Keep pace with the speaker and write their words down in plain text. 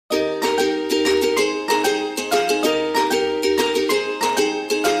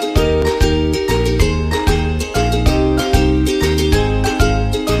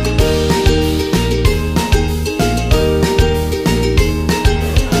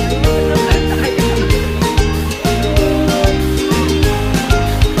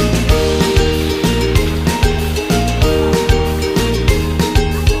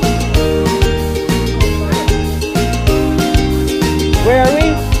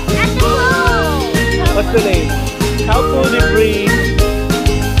the name? Taupō DeBretts.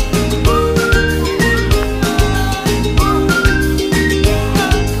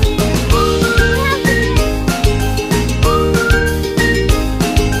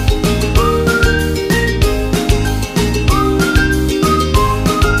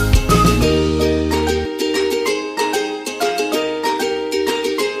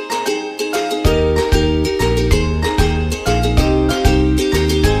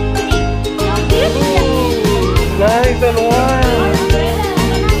 Nice and wild.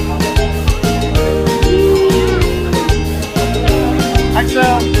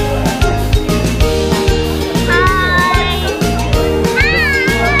 Axel. Hi.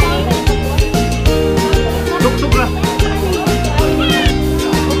 Tuk-tuk lah.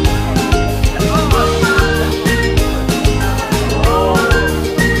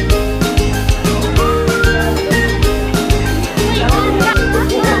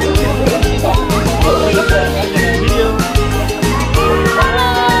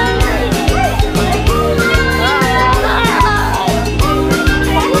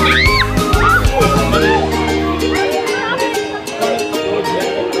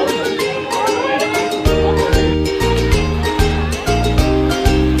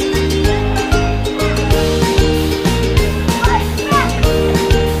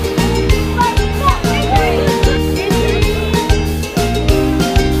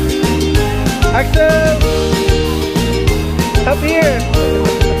 Axel! Up here!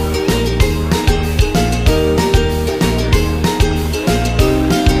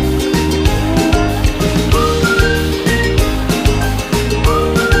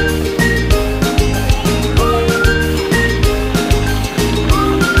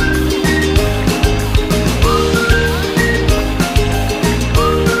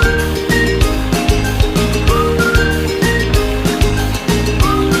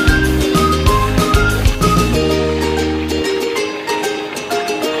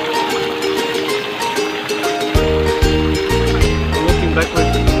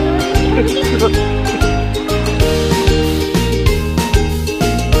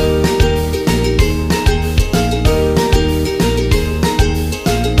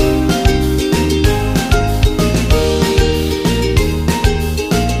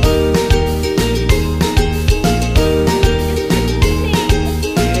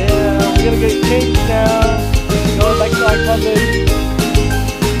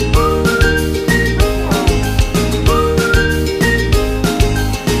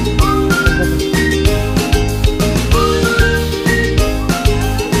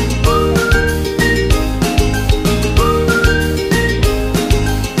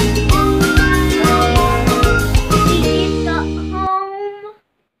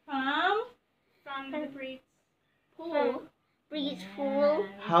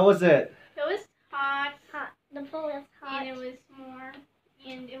 How was it? It was hot. The pool was hot. And it was more.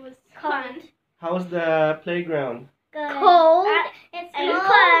 And it was cold. fun. How was the playground? Good. Cold. It's Cold,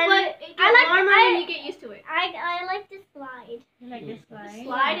 fun. but it gets warmer when you get used to it. I like the slide. You like this slide?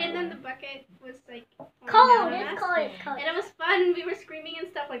 Slide, and then the bucket was like Cold. down on It's us. cold. It's cold. And it was fun. We were screaming and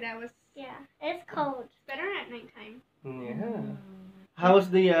stuff like that. It was Yeah, it's cold. better at nighttime. Yeah. How was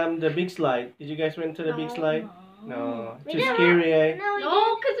the big slide? Did you guys went to the big slide? No. We Too didn't scary, eh? No, we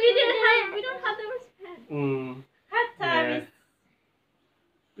No, because we don't have the respect. Hot tub Yeah. is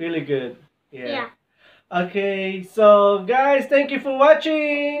Really good. Yeah. Yeah. Okay, so guys, thank you for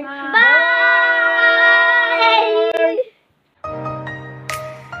watching. Bye.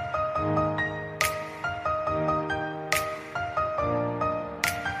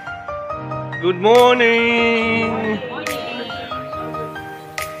 Good morning.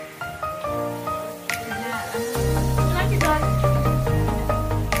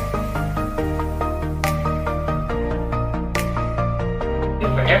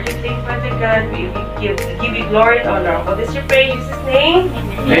 For everything, Father God, we give you glory and honor. What is your prayer in Jesus' name?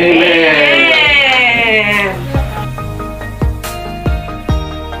 Amen. Amen.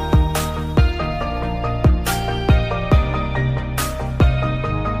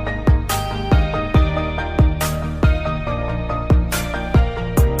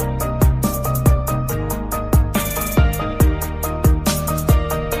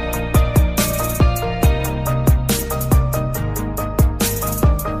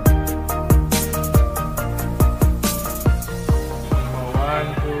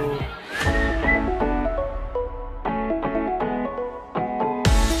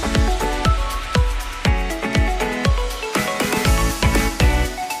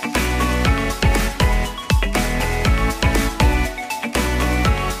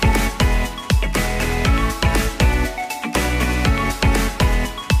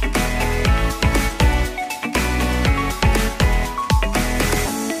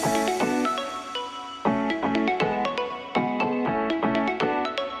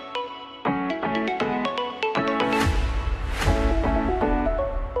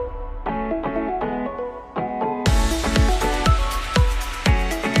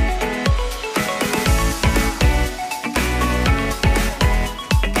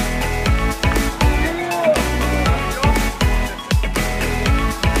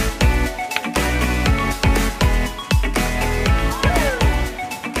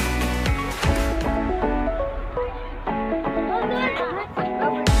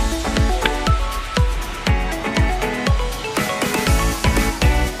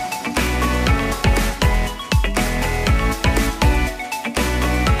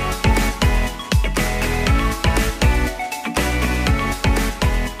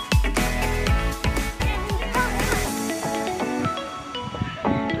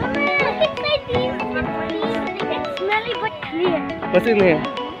 What's in here?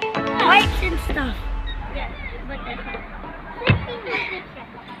 Lights and stuff. Yeah, but that's not.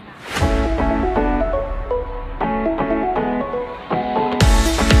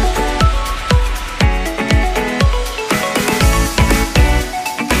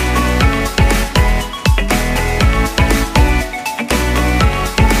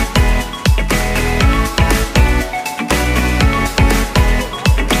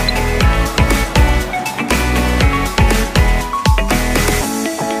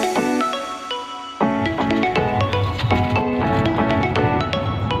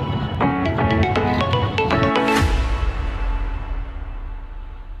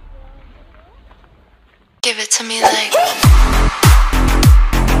 Give it to me like.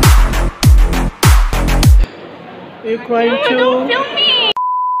 Are you crying too? Film me!